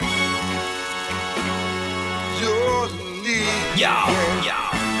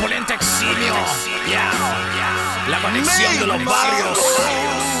Ponienteximio, la conexión de los barrios,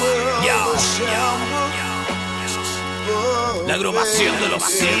 la agrupación de los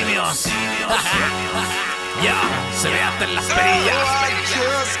simios. Se ve hasta en las perillas.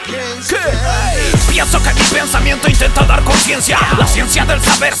 Pienso que mi pensamiento intenta dar conciencia, la ciencia del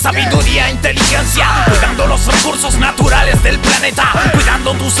saber, sabiduría, inteligencia, cuidando los recursos naturales del planeta,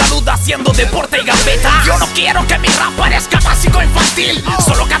 cuidando tu salud, haciendo deporte y gambeta. Yo no quiero que mi rap parezca básico infantil,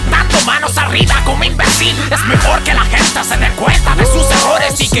 solo cantando manos arriba como imbécil. Es mejor que la gente se dé cuenta de sus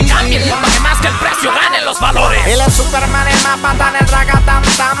errores y que cambien, para que más que el precio ganen los valores. Él es Superman, el mapatán, el ragatam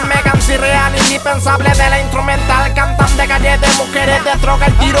tam, mega real, indispensable de la instrumental. Cantan de calle, de mujeres, de droga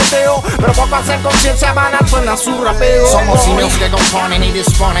y tiroteo, pero poco hacer conciencia banal suena su rapeo. Somos simios que componen y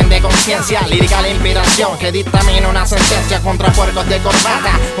disponen de conciencia, lírica la inspiración que dictamina una sentencia contra puercos de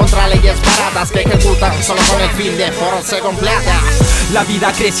corbata, contra leyes baratas que ejecutan solo con el fin de force con plata. La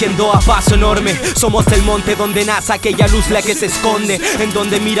vida creciendo a paso enorme, somos el monte donde nace aquella luz la que se esconde, en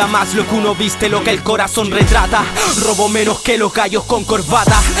donde mira más lo que uno viste, lo que el corazón retrata. Robo menos que los gallos con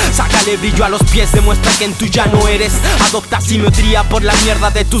corbata, sácale brillo a los pies, demuestra que en tú ya no eres. Adopta simetría por la mierda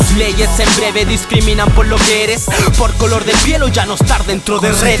de tus leyes, en breve discriminan por lo que eres, por color de piel o ya no estar dentro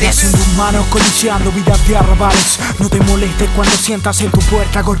de redes. Humanos codiciando vidas de arrabales, no te molestes cuando sientas en tu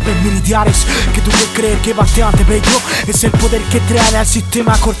puerta golpes militares. Que tú que crees que bastante bello es el poder que trae al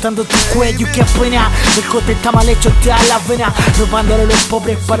sistema, cortando tu cuello y que pena. El cote está mal hecho, te da la vena, robándole a los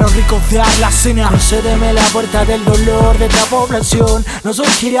pobres para los ricos de dar la cena. Concédeme la puerta del dolor de esta población, no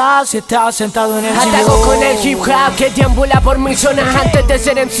surgirás si estás sentado en el sillón. Ataco con el hip hop que deambula por mi zona. Antes de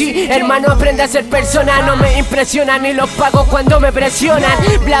ser MC, hermano, aprende a ser persona. No me impresionan ni los pago cuando me presionan.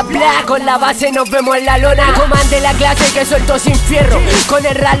 Bla bla, con la base nos vemos en la lona. Comande la clase que suelto sin fierro, con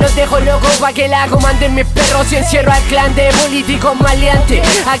el rap los dejo loco pa' que la comanden mis perros. Y encierro al clan de políticos maleantes,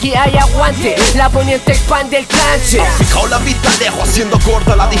 aquí hay aguante, la poniente expande el cáncer. Fijado la vista lejos haciendo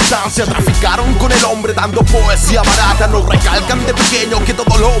corta la distancia, traficaron con el hombre dando poesía barata. Nos recalcan de pequeño que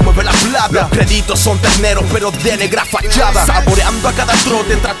todo lo mueve la plata. Los créditos son terneros pero de negra fachada, saboreando a cada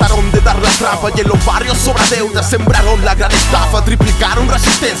trote trataron de dar la trampa. Y en los barrios sobra deuda sembraron la gran estafa, triplicaron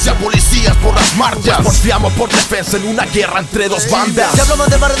resistencia, policías por las marchas. Porfiamos por defensa en una guerra entre dos bandas. Si hablamos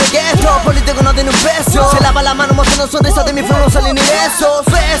del barrio de gueto, político no tiene un peso. Se lava la mano mostrando sonrisas, de mi flow no salen ni esos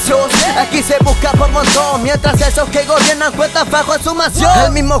besos. Aquí se busca por montón, mientras esos que gobiernan cuentan bajo exhumación.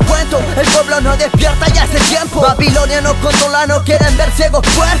 El mismo cuento, el pueblo no despierta ya hace tiempo. Babilonia nos controla, no quieren ver ciegos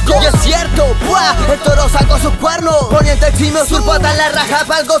puercos. Y es cierto, ¡buah! El toro sacó sus cuernos. Ponienteximio Zur botan la raja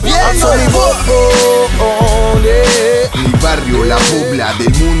para el gobierno. Alzo mi voz, mi barrio, la pobla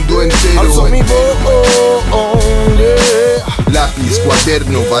del mundo entero. Alzo mi voz, lápiz,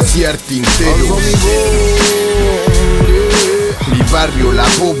 cuaderno, vaciar tintero. alzo mi voz, Mi barrio, la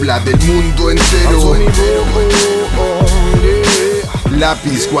pobla del mundo entero. alzo mi voz.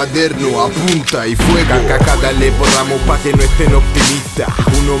 Lápiz, cuaderno, apunta y fuego. Caca, le borramos pa' que no estén optimistas.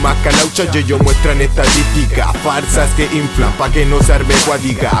 Uno más calaucha y ellos muestran estadísticas falsas que inflan pa' que no se arme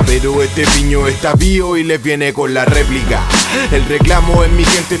cuadiga. Pero este piño está vivo y les viene con la réplica. El reclamo en mi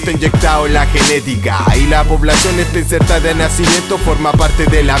gente está inyectado en la genética, y la población está insertada de nacimiento, forma parte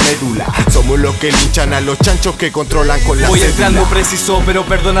de la médula. Somos los que linchan a los chanchos que controlan con la Voy cédula. entrando preciso, pero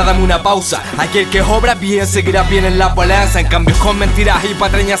perdona, dame una pausa. Aquel que obra bien seguirá bien en la balanza. En cambio con mentiras y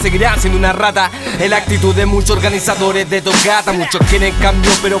patrañas seguirán siendo una rata. Es la actitud de muchos organizadores de Togata. Muchos quieren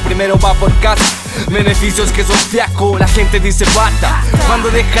cambio pero primero va por casa. Beneficios que son fiasco, la gente dice basta. Cuando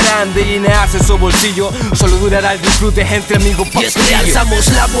dejarán de llenarse su bolsillo, solo durará el disfrute entre amigos. Y es que alzamos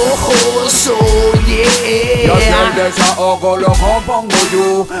la voz, Y el desahogo lo compongo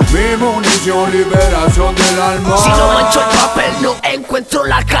yo, mi munición, liberación del alma. Si no mancho el papel no encuentro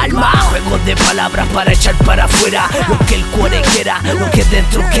la calma. Juegos de palabras para echar para afuera lo que el cuore quiera, lo que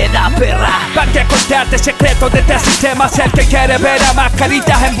dentro queda, perra. ¿Para qué contarte secretos de este sistema? Si el que quiere ver a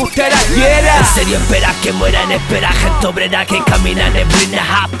mascaritas embusteras quiera. En serio espera que mueran, espera gente obrera que camina en neblinas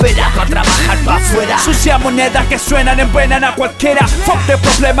ásperas pa' trabajar pa' afuera. Sucias monedas que suenan envenenan a cualquiera. Fuck de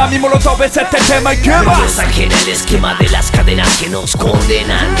problema, mi molotov es este tema y qué No más. ajena el esquema de las cadenas que nos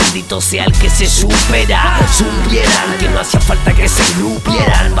condenan. Bendito sea el que se supera. Supieran que no hacía falta que se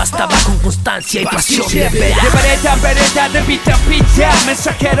grupieran, bastaba con constancia y pasión de veras. De vereda en vereda, de pista en pista, ya,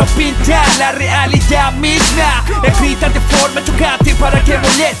 mensajero pinta la realidad misma, escrita de forma chocante para que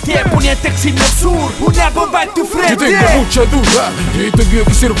moleste. Ponienteximio Zur, una bomba en tu frente. Yo tengo mucha duda, y esto vio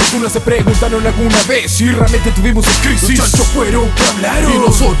que hicieron fortuna. Se preguntaron alguna vez si realmente tuvimos en crisis. Los chanchos fueron que hablaron y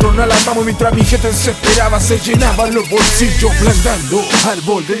nosotros nos alarmamos mientras mi gente se esperaba. Se llenaban los bolsillos blandando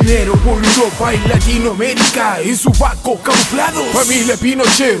árbol de dinero por Europa y Latinoamérica en su banco camuflados. Familia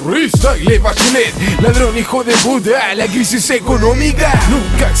Pinochet, Rista y Bachelet, ladrón hijo de Buda. La crisis económica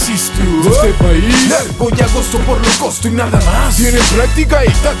nunca existió en este país. Largo y agosto por lo costo y nada más. Tienen práctica y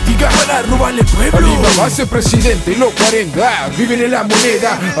táctica para robarle pueblo. Alibaba es el presidente, los 40 viven en la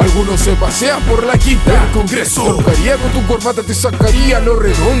moneda. Algunos se pasean por la quinta. El Congreso tocaría con tu corbata, te sacaría los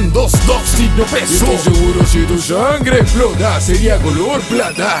redondos, dos signos pesos. Estoy seguro si tu sangre explota sería color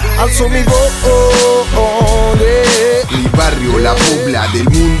plata. Alzo mi voz, Mi barrio, la pobla del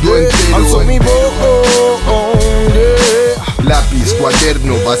mundo entero. alzo mi voz, Lápiz,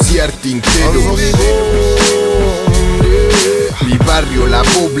 cuaderno, vaciar tintero. Mi barrio, la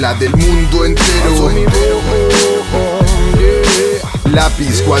pobla del mundo entero.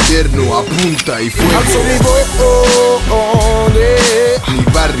 Lápiz, cuaderno, apunta y fuego. alzo mi voz, Mi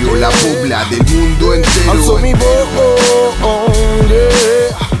barrio, la pobla del mundo alzo entero. mi voz,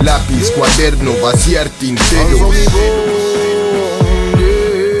 Lápiz, cuaderno, vaciar tintero. alzo mi voz,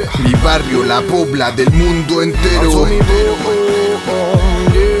 Mi barrio, la pobla del mundo entero. alzo mi voz,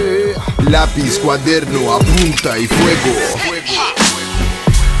 Lápiz, cuaderno, apunta y fuego.